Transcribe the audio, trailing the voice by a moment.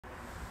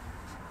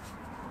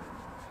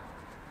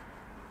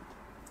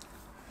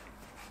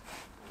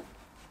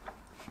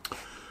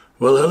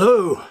Well,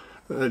 hello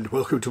and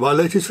welcome to my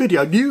latest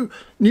video.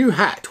 New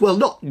hat. Well,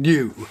 not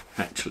new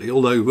actually,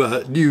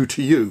 although new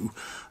to you.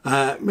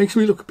 Makes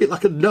me look a bit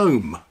like a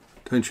gnome,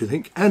 don't you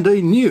think? And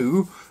a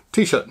new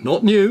t-shirt.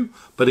 Not new,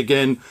 but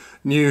again,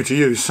 new to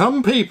you.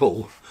 Some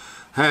people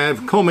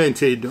have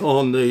commented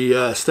on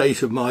the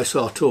state of my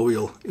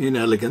sartorial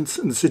inelegance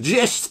and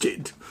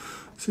suggested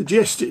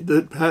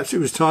that perhaps it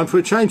was time for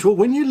a change. Well,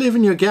 when you live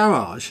in your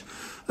garage,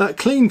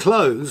 clean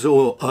clothes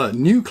or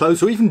new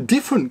clothes or even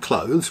different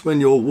clothes when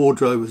your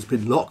wardrobe has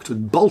been locked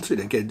and bolted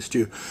against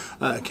you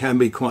can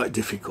be quite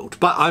difficult.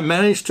 But I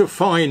managed to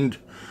find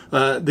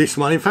this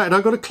one. In fact,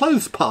 I got a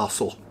clothes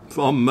parcel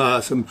from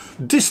some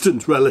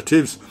distant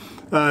relatives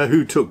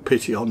who took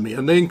pity on me,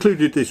 and they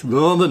included this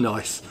rather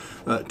nice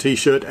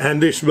t-shirt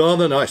and this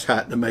rather nice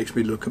hat that makes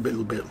me look a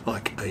little bit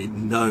like a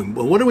gnome.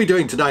 Well, what are we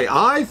doing today?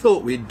 I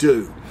thought we'd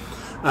do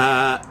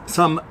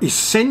some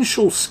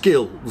essential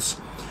skills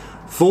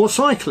for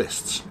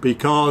cyclists,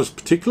 because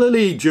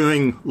particularly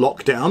during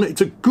lockdown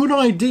it's a good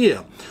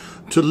idea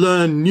to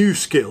learn new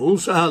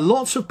skills.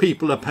 Lots of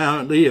people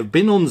apparently have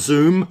been on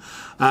Zoom,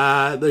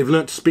 they've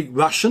learnt to speak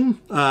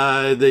Russian,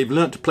 they've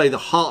learnt to play the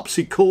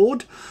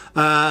harpsichord,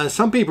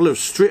 some people have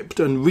stripped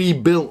and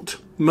rebuilt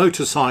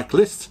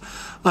motorcycles,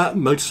 and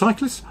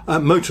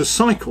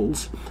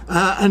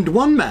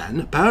one man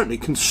apparently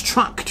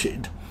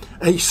constructed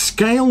a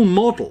scale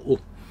model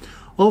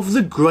of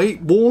the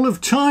Great Wall of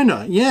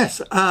China.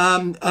 Yes,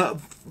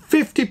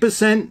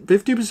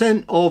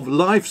 50% of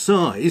life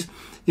size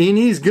in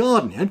his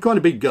garden. He had quite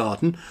a big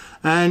garden,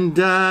 and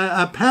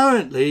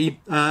apparently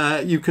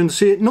you can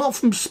see it not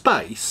from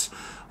space,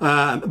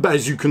 but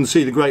as you can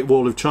see the Great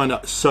Wall of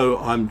China, so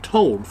I'm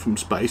told, from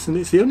space, and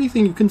it's the only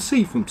thing you can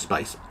see from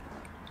space.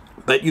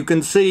 But you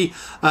can see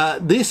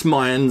this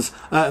man's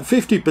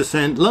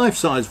 50%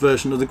 life-size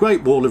version of the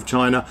Great Wall of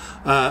China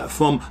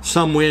from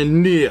somewhere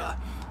near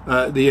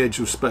the edge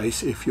of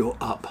space if you're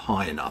up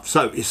high enough.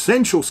 So,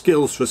 essential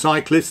skills for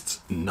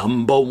cyclists.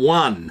 Number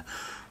one,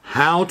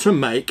 how to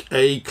make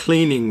a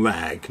cleaning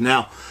rag.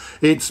 Now,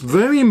 it's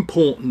very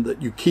important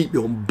that you keep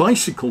your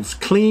bicycles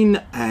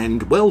clean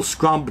and well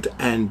scrubbed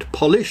and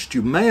polished.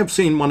 You may have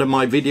seen one of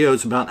my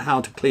videos about how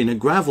to clean a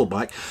gravel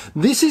bike.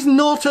 This is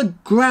not a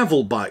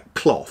gravel bike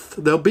cloth.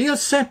 There'll be a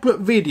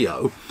separate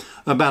video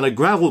about a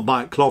gravel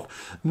bike cloth.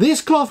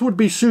 This cloth would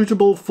be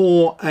suitable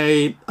for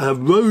a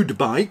road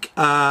bike,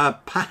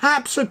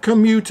 perhaps a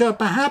commuter,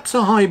 perhaps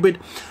a hybrid,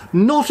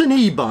 not an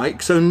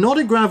e-bike, so not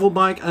a gravel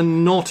bike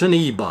and not an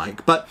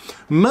e-bike, but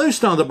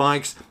most other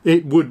bikes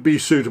it would be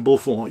suitable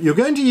for. You're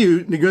going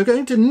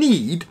to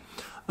need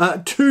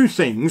two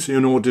things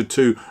in order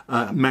to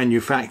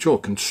manufacture or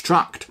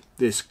construct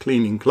this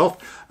cleaning cloth.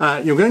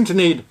 You're going to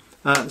need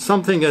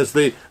something as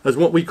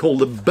what we call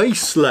the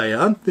base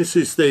layer. This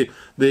is the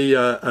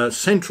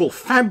central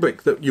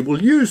fabric that you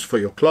will use for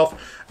your cloth,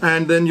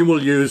 and then you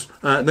will use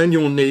then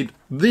you'll need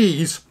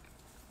these,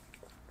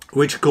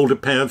 which are called a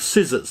pair of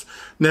scissors.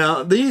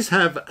 Now these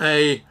have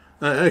a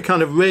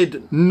kind of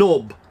red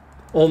knob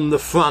on the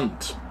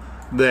front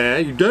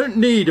there. You don't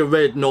need a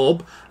red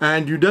knob,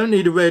 and you don't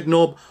need a red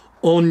knob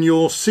on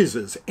your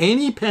scissors.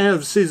 Any pair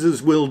of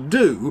scissors will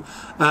do,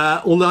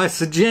 although I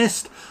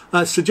suggest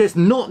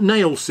not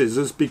nail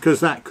scissors,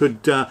 because that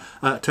could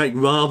take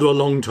rather a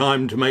long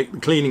time to make the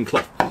cleaning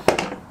cloth.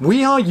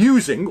 We are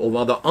using, or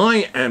rather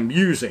I am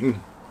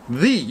using,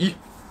 the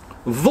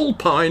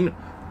Vulpine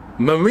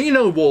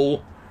merino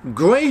wool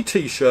grey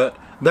t-shirt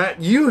that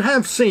you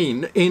have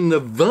seen in the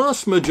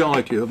vast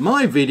majority of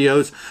my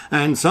videos,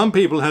 and some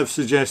people have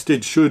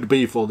suggested should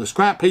be for the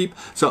scrap heap,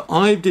 so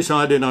I've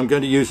decided I'm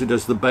going to use it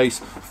as the base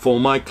for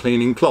my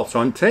cleaning cloth. So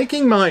I'm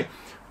taking my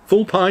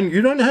Vulpine.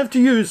 You don't have to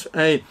use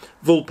a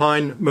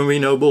Vulpine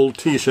merino wool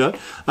t-shirt.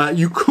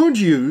 You could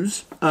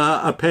use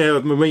a pair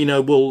of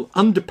merino wool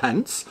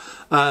underpants.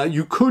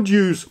 You could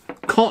use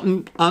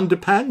cotton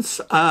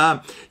underpants.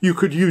 You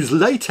could use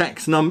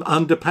latex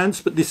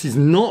underpants, but this is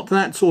not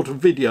that sort of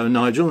video,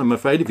 Nigel. I'm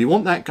afraid if you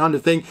want that kind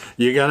of thing,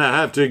 you're going to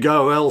have to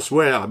go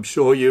elsewhere. I'm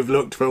sure you've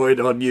looked for it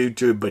on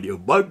YouTube, but you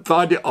won't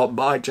find it on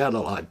my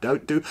channel. I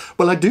do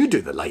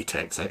the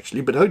latex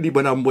actually, but only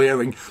when I'm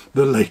wearing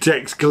the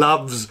latex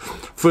gloves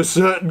for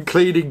certain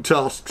cleaning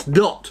tasks,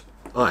 not,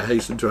 I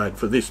hasten to add,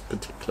 for this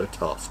particular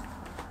task.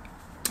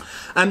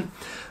 And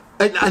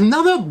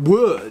another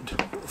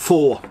word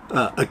for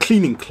a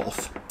cleaning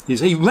cloth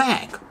is a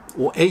rag,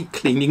 or a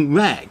cleaning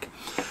rag.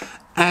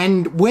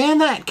 And where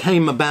that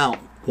came about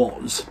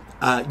was,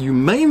 you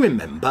may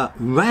remember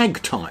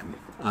Ragtime.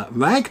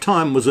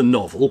 Ragtime was a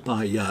novel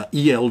by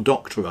E.L.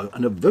 Doctorow,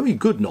 and a very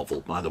good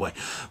novel, by the way.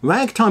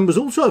 Ragtime was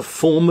also a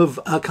form of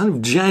kind of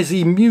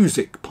jazzy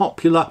music,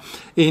 popular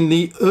in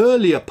the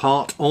earlier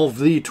part of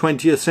the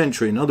 20th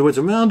century. In other words,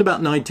 around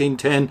about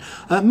 1910,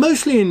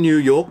 mostly in New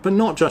York, but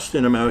not just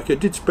in America. It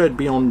did spread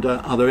beyond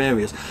other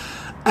areas.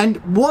 And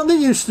what they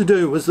used to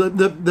do was that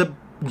the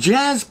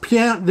jazz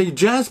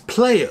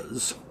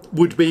players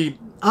would be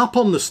up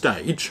on the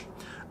stage,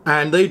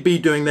 and they'd be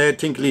doing their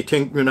tinkly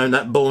tink, you know,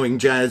 that boring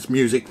jazz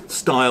music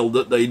style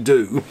that they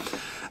do.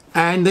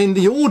 And then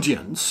the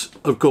audience,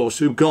 of course,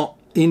 who got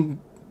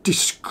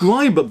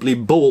indescribably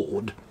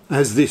bored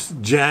as this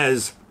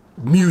jazz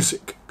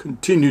music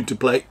continued to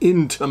play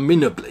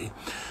interminably,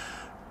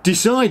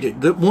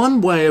 decided that one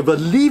way of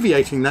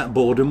alleviating that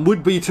boredom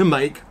would be to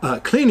make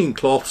cleaning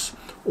cloths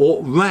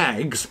or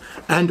rags,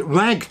 and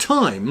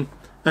ragtime,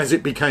 as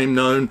it became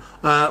known,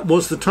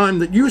 was the time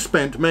that you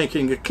spent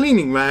making a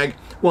cleaning rag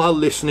while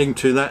listening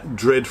to that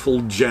dreadful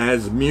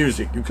jazz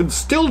music. You can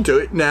still do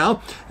it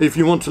now if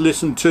you want to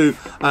listen to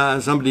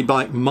somebody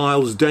like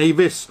Miles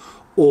Davis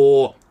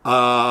or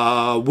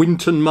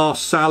Wynton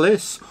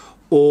Marsalis,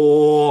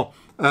 or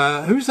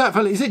who's that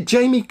fellow? Is it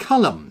Jamie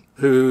Cullum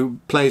who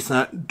plays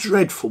that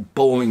dreadful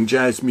boring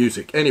jazz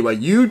music? Anyway,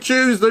 you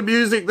choose the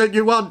music that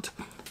you want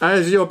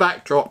as your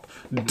backdrop.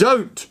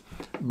 Don't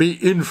be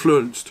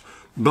influenced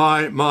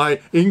by my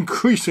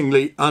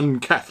increasingly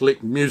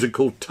un-Catholic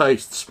musical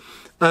tastes.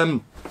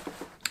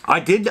 I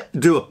did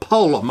do a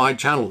poll on my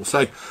channel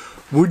saying,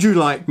 would you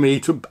like me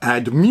to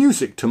add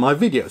music to my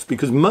videos?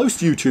 Because most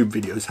YouTube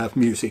videos have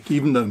music,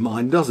 even though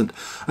mine doesn't.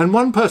 And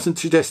one person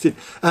suggested,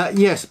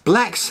 yes,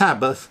 Black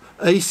Sabbath,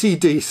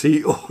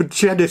 AC/DC or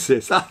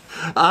Genesis.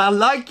 I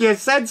like your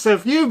sense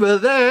of humour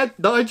there,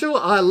 Nigel.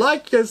 I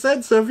like your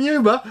sense of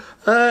humour.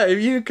 If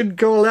you can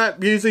call that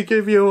music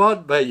if you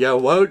want, but you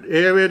won't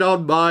hear it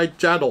on my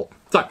channel.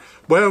 So,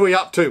 where are we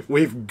up to?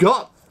 We've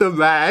got the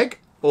rag,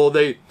 or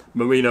the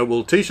merino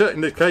wool t-shirt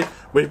in this case.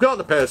 We've got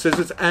the pair of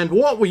scissors, and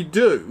what we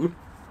do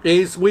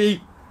is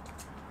we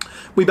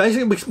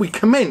basically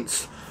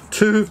commence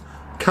to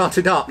cut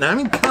it up. Now, I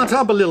mean, cut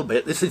up a little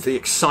bit. This is the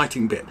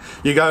exciting bit.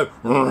 You go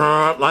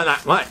like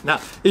that. Right now,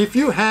 if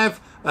you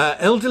have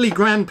elderly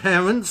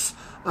grandparents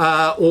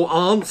or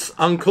aunts,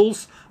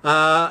 uncles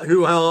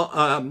who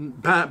are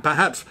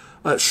perhaps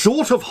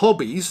short of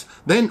hobbies,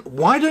 then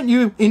why don't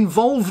you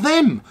involve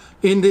them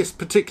in this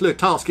particular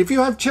task? If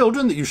you have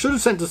children that you should have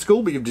sent to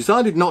school but you've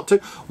decided not to,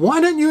 why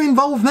don't you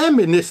involve them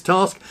in this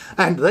task?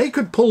 And they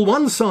could pull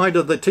one side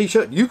of the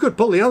t-shirt, you could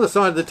pull the other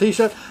side of the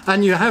t-shirt,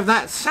 and you have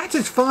that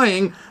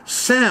satisfying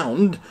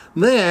sound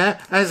there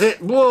as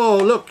it, whoa,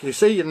 look, you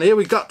see, and here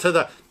we got to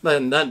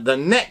the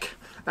neck,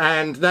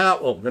 and now,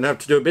 well, we're going to have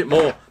to do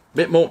a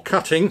bit more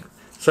cutting.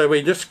 So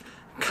we just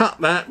cut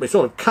that, we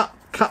sort of cut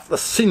the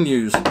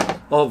sinews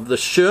of the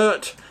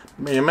shirt.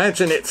 I mean,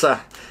 imagine it's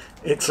a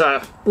this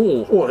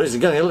is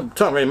getting a little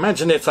time.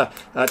 Imagine it's a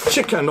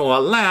chicken or a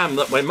lamb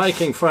that we're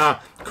making for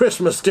our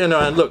Christmas dinner,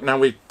 and look, now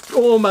we've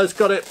almost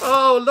got it.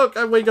 Oh, look,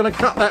 and we're going to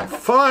cut that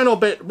final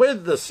bit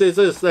with the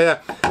scissors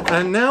there,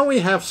 and now we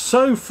have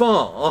so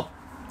far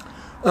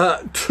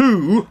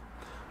two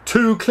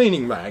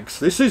cleaning rags.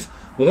 This is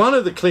one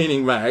of the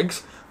cleaning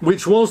rags,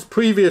 which was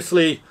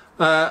previously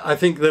I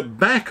think the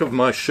back of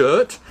my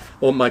shirt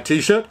or my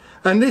t-shirt,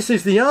 and this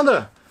is the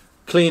other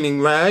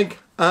cleaning rag,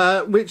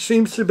 which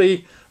seems to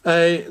be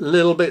a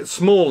little bit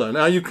smaller.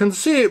 Now you can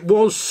see it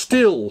was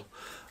still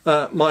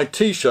my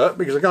t-shirt,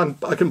 because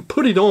I can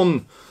put it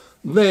on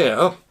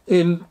there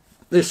in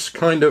this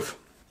kind of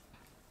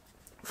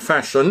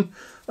fashion.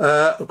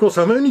 Of course,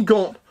 I've only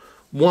got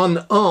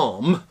one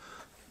arm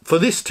for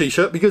this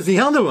t-shirt, because the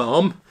other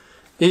arm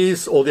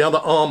is, or the other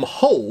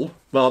armhole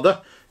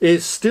rather,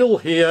 is still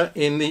here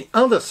in the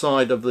other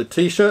side of the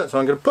t-shirt. So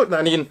I'm going to put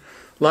that in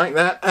like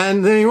that,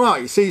 and there you are.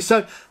 You see,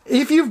 so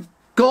if you've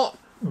got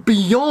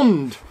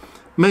beyond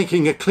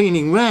making a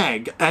cleaning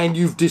rag and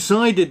you've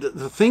decided that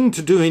the thing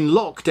to do in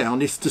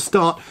lockdown is to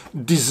start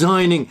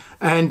designing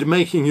and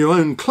making your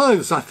own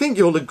clothes, I think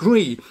you'll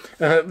agree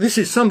this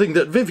is something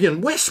that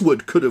Vivienne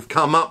Westwood could have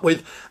come up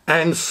with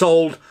and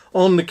sold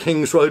on the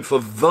King's Road for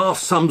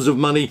vast sums of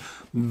money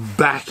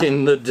back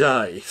in the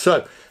day.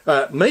 So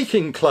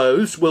making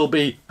clothes will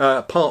be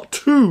part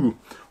 2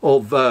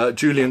 of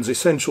Julian's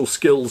essential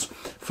skills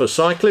for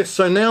cyclists.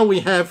 So now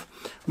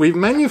we've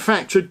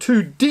manufactured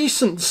 2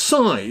 decent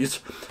size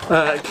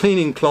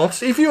cleaning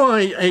cloths. If you are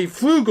a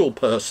frugal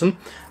person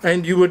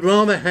and you would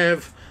rather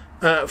have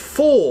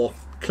 4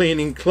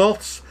 cleaning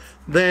cloths,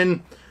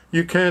 then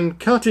you can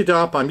cut it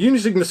up. I'm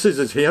using the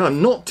scissors here. I'm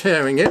not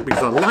tearing it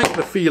because I like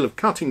the feel of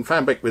cutting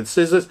fabric with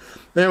scissors.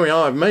 There we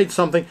are. I've made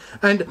something.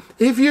 And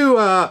if you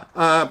are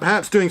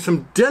perhaps doing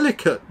some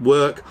delicate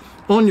work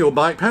on your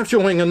bike, perhaps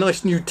you're wearing a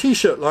nice new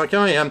t-shirt like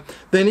I am,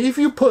 then if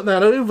you put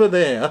that over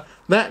there,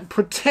 that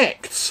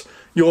protects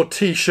your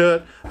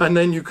t-shirt, and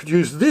then you could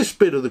use this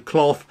bit of the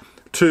cloth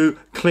to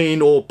clean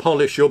or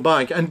polish your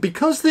bike. And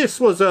because this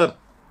was a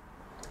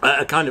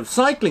kind of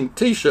cycling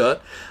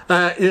t-shirt,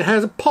 it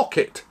has a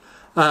pocket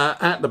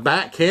at the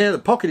back here. The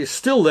pocket is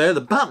still there,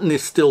 the button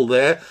is still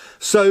there.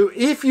 So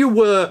if you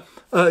were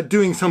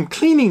doing some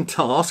cleaning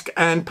task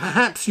and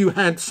perhaps you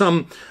had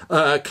some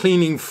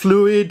cleaning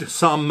fluid,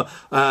 some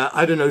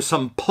I don't know,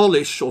 some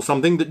polish or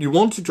something that you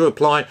wanted to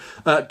apply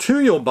to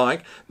your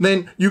bike,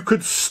 then you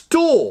could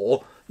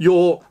store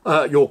your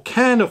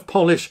can of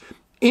polish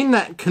in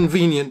that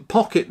convenient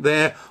pocket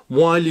there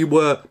while you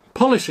were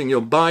polishing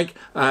your bike.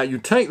 You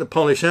take the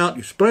polish out,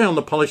 you spray on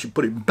the polish, you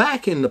put it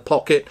back in the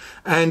pocket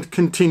and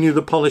continue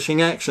the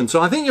polishing action.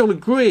 So I think you'll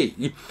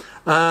agree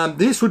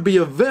this would be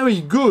a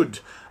very good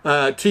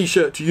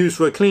t-shirt to use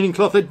for a cleaning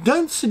cloth. I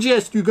don't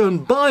suggest you go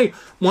and buy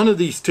one of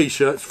these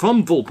t-shirts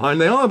from Volpone.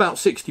 They are about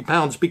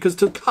 £60 because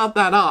to cut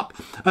that up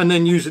and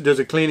then use it as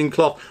a cleaning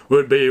cloth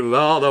would be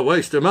rather a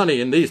waste of money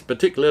in these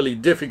particularly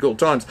difficult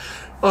times.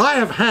 I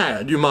have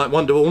had, you might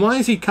wonder, well, why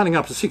is he cutting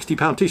up a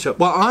 £60 t-shirt?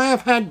 Well, I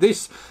have had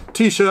this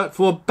t-shirt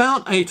for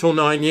about 8 or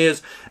 9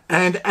 years,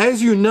 and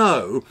as you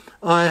know,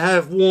 I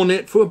have worn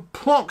it for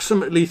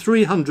approximately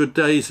 300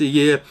 days a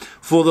year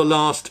for the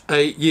last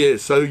 8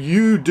 years. So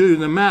you do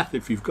the math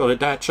if you've got a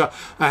Dacia,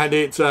 and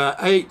it's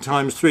 8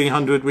 times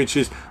 300, which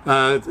is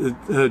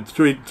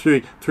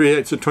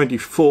 3/8 of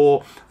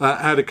 24,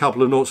 add a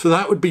couple of noughts. So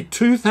that would be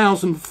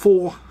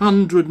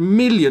 2,400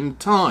 million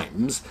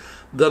times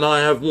that I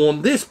have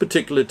worn this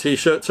particular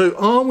t-shirt. So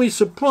are we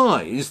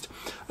surprised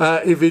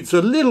if it's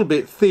a little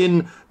bit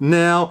thin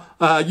now?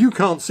 You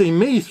can't see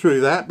me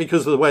through that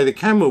because of the way the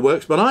camera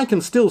works, but I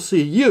can still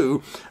see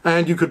you,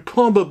 and you could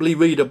probably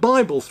read a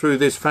Bible through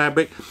this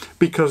fabric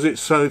because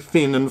it's so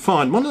thin and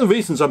fine. One of the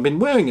reasons I've been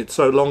wearing it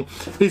so long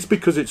is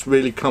because it's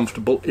really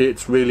comfortable,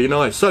 it's really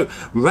nice. So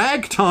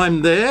rag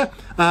time there,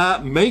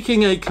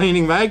 making a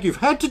cleaning rag. You've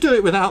had to do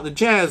it without the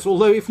jazz,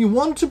 although if you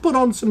want to put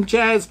on some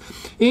jazz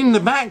in the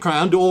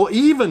background, or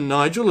even,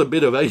 Nigel, a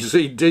bit of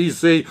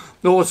AC/DC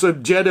or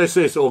some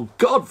Genesis, or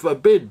God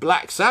forbid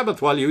Black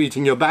Sabbath while you're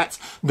eating your bats,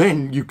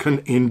 then you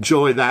can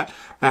enjoy that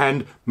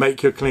and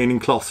make your cleaning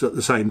cloths at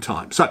the same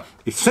time. So,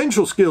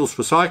 essential skills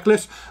for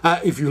cyclists.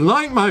 If you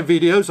like my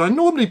videos, I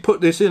normally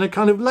put this in a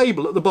kind of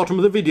label at the bottom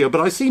of the video,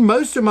 but I see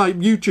most of my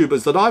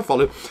YouTubers that I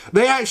follow,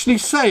 they actually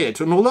say it,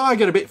 and although I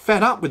get a bit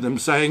fed up with them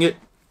saying it,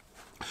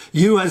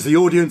 you as the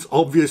audience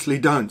obviously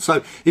don't.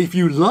 So if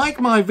you like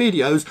my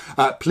videos,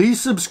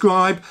 please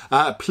subscribe,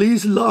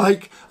 please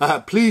like,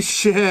 please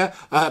share,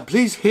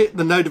 please hit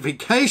the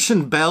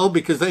notification bell,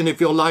 because then if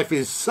your life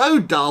is so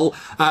dull,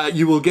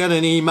 you will get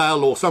an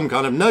email or some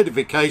kind of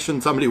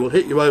notification. Somebody will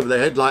hit you over the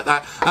head like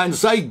that and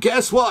say,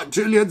 guess what,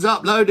 Julian's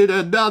uploaded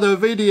another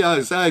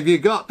video. So if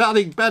you've got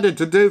nothing better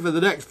to do for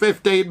the next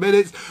 15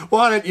 minutes,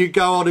 why don't you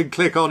go on and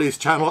click on his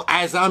channel?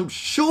 As I'm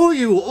sure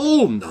you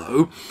all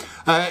know,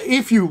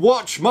 if you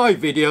watch my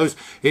videos,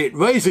 it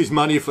raises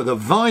money for the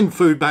Vine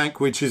Food Bank,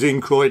 which is in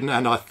Croydon,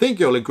 and I think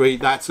you'll agree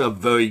that's a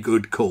very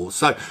good cause.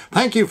 So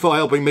thank you for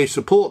helping me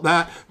support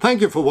that.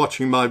 Thank you for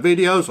watching my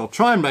videos. I'll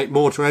try and make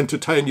more to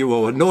entertain you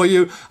or annoy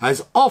you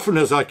as often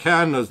as I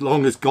can, as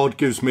long as God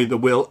gives me the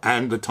will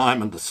and the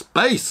time and the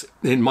space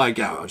in my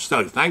garage.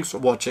 So thanks for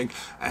watching,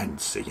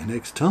 and see you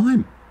next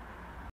time.